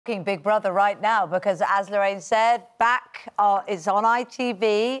Big Brother right now because, as Lorraine said, it's on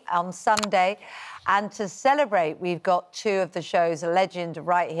ITV on Sunday. And to celebrate, we've got two of the show's legend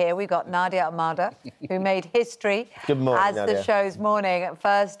right here. We've got Nadia Almada, who made history Good morning, as Nadia. the show's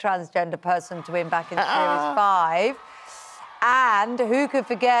first transgender person to win back in Series 5. And who could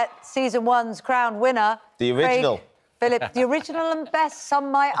forget Season 1's crowned winner? The original. Philip, the original and best,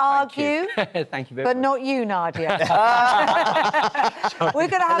 some might argue. Thank you. Thank you very but much. not you, Nadia. We're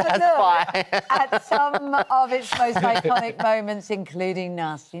going to have a look at some of its most iconic moments, including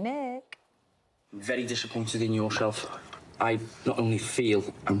Nasty Nick. I'm very disappointed in yourself. I not only feel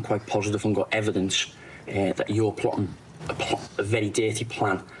I'm quite positive and got evidence that you're plotting a very dirty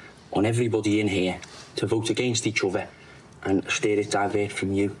plan on everybody in here to vote against each other and steer it divert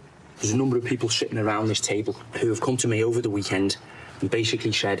from you. There's a number of people sitting around this table who have come to me over the weekend and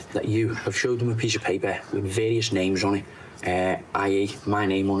basically said that you have showed them a piece of paper with various names on it, i.e. my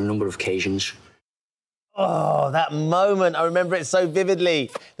name on a number of occasions. Oh, that moment. I remember it so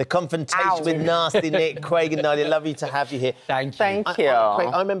vividly. The confrontation with Nasty Nick, Craig and Nadia. Lovely to have you here. Thank you. Thank you. Craig,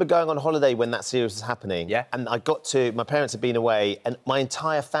 I remember going on holiday when that series was happening. Yeah. And I got to... My parents had been away and my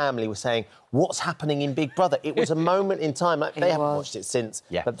entire family was saying, what's happening in Big Brother? It was a moment in time. Like, they haven't watched it since.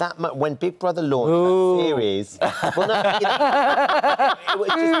 Yeah. But that when Big Brother launched that series... Well, no, you know, it was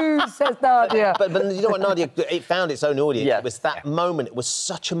just, says Nadia. But you know what, Nadia? It found its own audience. Yeah. It was that moment. It was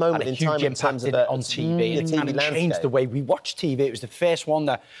such a moment in time in terms of on TV. the TV and it landscape. changed the way we watch TV. It was the first one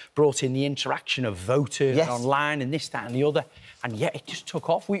that brought in the interaction of voters Yes. online and this, that and the other. And yeah, it just took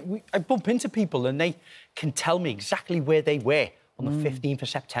off. I bump into people and they can tell me exactly where they were on the 15th of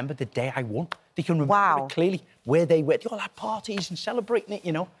September, the day I won. They can remember it clearly where they were. They all had parties and celebrating it,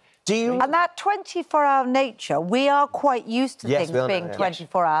 you know. Do you... And that 24-hour nature, we are quite used to things being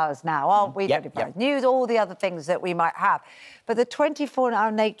 24 hours now, aren't we? News, all the other things that we might have. But the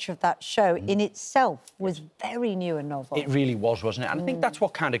 24-hour nature of that show in itself was very new and novel. It really was, wasn't it? And I think that's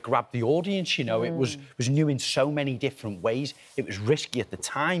what kind of grabbed the audience, you know. It was new in so many different ways. It was risky at the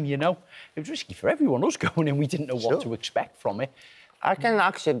time, you know. It was risky for everyone. Us going in, we didn't know what to expect from it. I can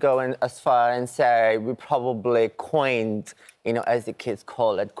actually go in as far and say we probably coined, you know, as the kids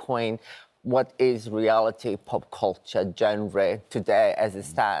call it, what is reality pop culture genre today as it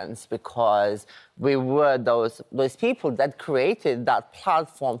stands, because we were those people that created that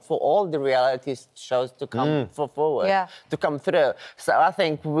platform for all the reality shows to come forward, to come through. So I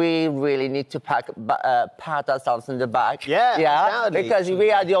think we really need to pat ourselves in the back. Yeah, because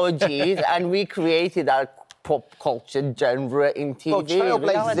we are the OGs and we created that pop culture genre in TV. Well,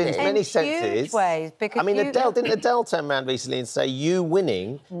 trailblazers in many senses. Huge ways, because I mean, didn't Adele turn around recently and say you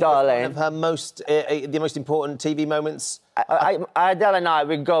winning Darling. was one of her the most important TV moments? Adele and I,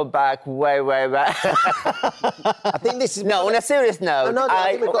 we go back way back. I think this is... No, on a serious note,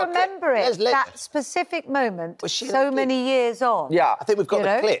 I remember it, that specific moment, so many years on. Yeah. I think we've got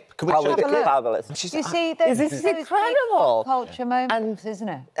the clip. Can we show the clip? Fabulous. You see, this is incredible. Culture moments, isn't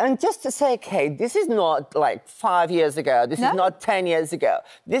it? And just to say, Kate, this is not like 5 years ago. This is not 10 years ago.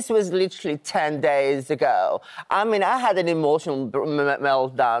 This was literally 10 days ago. I mean, I had an emotional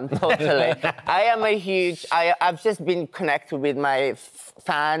meltdown, totally. I've just been connected with my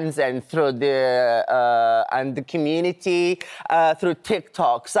fans and through the community through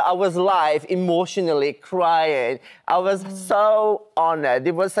TikTok. So I was live, emotionally crying. I was so honoured.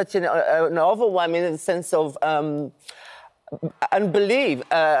 It was such an overwhelming sense of unbelief. Do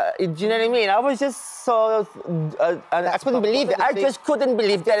you know what I mean? I was just so... I couldn't believe it. I just couldn't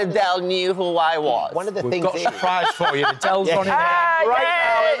believe that Adele knew who I was. One of the We've things... got a surprise for you. Adele's on it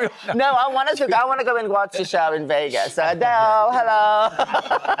right now. No, I want to go and watch the show in Vegas. So Adele, hello.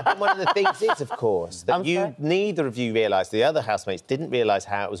 I think one of the things is, of course, that neither of you realised, the other housemates didn't realise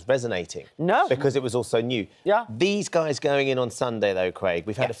how it was resonating. No. Because it was all so new. Yeah. These guys going in on Sunday, though, Craig,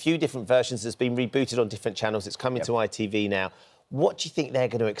 we've had a few different versions that's been rebooted on different channels. It's coming to ITV now. What do you think they're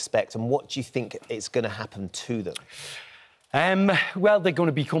going to expect and what do you think is going to happen to them? Well, they're going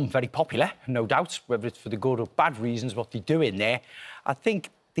to become very popular, no doubt, whether it's for the good or bad reasons, what they do in there. I think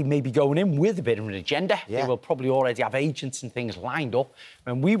they may be going in with a bit of an agenda. They will probably already have agents and things lined up.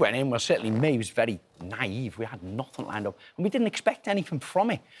 When we went in, well, certainly me was very naive. We had nothing lined up and we didn't expect anything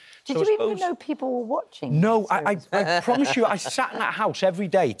from it. Did you even know people were watching? No, I promise you, I sat in that house every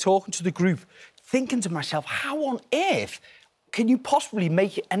day talking to the group, thinking to myself, how on earth can you possibly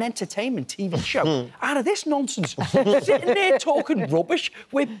make an entertainment TV show out of this nonsense? Sitting there talking rubbish.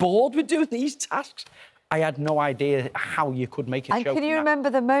 We're bored. We're doing these tasks. I had no idea how you could make a show. And can you remember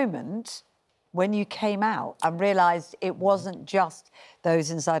the moment when you came out and realised it wasn't just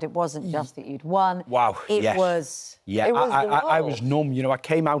those inside, it wasn't just that you'd won. Wow, It yes. was... Yeah, it was I was numb. You know, I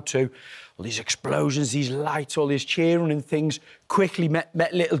came out to all these explosions, these lights, all this cheering and things. Quickly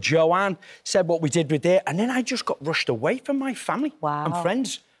met little Joanne, said what we did with her, and then I just got rushed away from my family and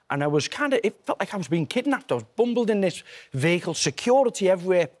friends. And I was it felt like I was being kidnapped. I was bumbled in this vehicle, security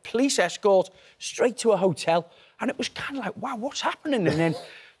everywhere, police escort, straight to a hotel. And it was kind of like, wow, what's happening? And then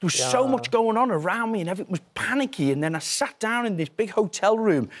there was so much going on around me and everything was panicky. And then I sat down in this big hotel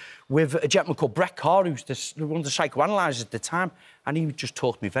room with a gentleman called Brett Carr, who's one of the psychoanalyzers at the time. And he just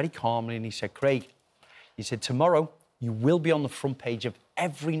talked to me very calmly and he said, Craig, he said, tomorrow you will be on the front page of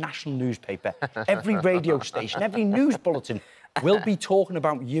every national newspaper, every radio station, every news bulletin will be talking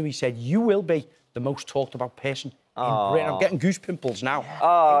about you. He said, you will be the most talked about person in Britain. I'm getting goose pimples now,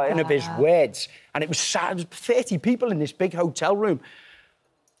 thinking of his words. And it was sad. There was 30 people in this big hotel room.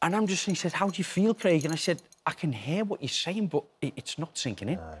 And he said, how do you feel, Craig? And I said, I can hear what you're saying, but it's not sinking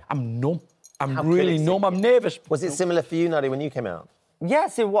in. I'm numb. I'm really numb. I'm nervous. Was it similar for you, Nadia, when you came out?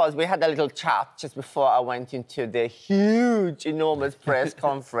 Yes, it was. We had a little chat just before I went into the huge, enormous press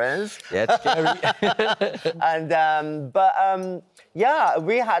conference. Yeah, it's scary. Yeah,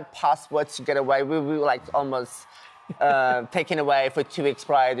 we had passports to get away. We were like almost taken away for 2 weeks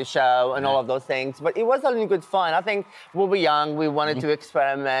prior to the show and all of those things. But it was only good fun. I think we were young. We wanted to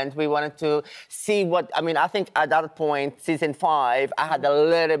experiment. We wanted to see what... I mean, I think at that point, season 5, I had a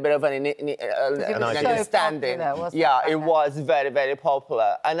little bit of an understanding. It was very, very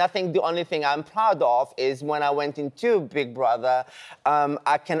popular. And I think the only thing I'm proud of is when I went into Big Brother,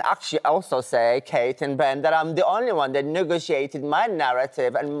 I can actually also say, Kate and Ben, that I'm the only one that negotiated my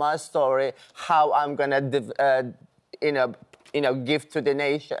narrative and my story, how I'm going to... give to the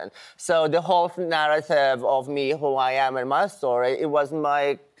nation. So the whole narrative of me, who I am, and my story, it was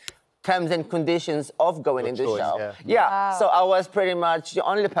my terms and conditions of going in the show. Wow. So I was pretty much the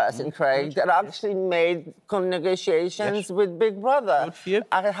only person, Craig, that actually made negotiations with Big Brother. Good for you.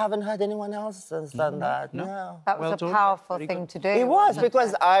 I haven't heard anyone else that's done that. No. That was a powerful thing to do. It was,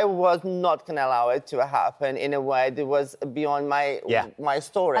 because I was not going to allow it to happen in a way that was beyond my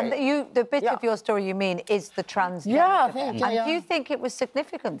story. And the bit of your story you mean is the transgender. Yeah, I think, And do you think it was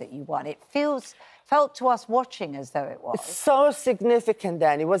significant that you won? It felt to us watching as though it was. It's so significant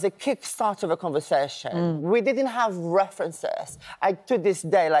then. It was a kickstart of a conversation. We didn't have references. I, to this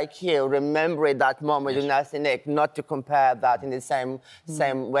day, like you, remember that moment with Nancy Nick, not to compare that in the same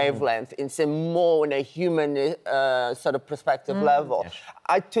wavelength. It's a more in a human sort of perspective level.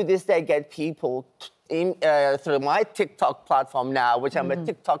 I, to this day, get people through my TikTok platform now, which I'm a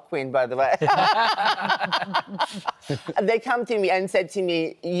TikTok queen, by the way. They come to me and said to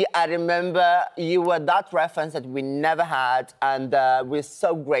me, I remember you were that reference that we never had, and we're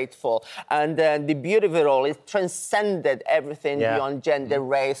so grateful. And the beauty of it all, it transcended everything beyond gender,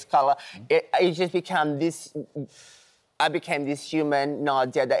 race, color. It just became this... I became this human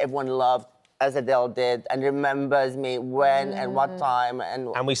Nadia that everyone loved, as Adele did, and remembers me when and what time.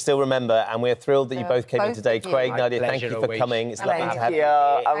 And we still remember, and we're thrilled that you both came in today. Craig, Nadia, thank you for coming. It's lovely to have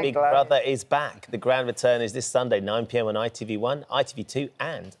you. Big Brother is back. The grand return is this Sunday, 9 p.m. on ITV1, ITV2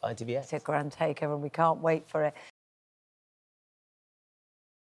 and ITVX. It's a grand takeover and we can't wait for it.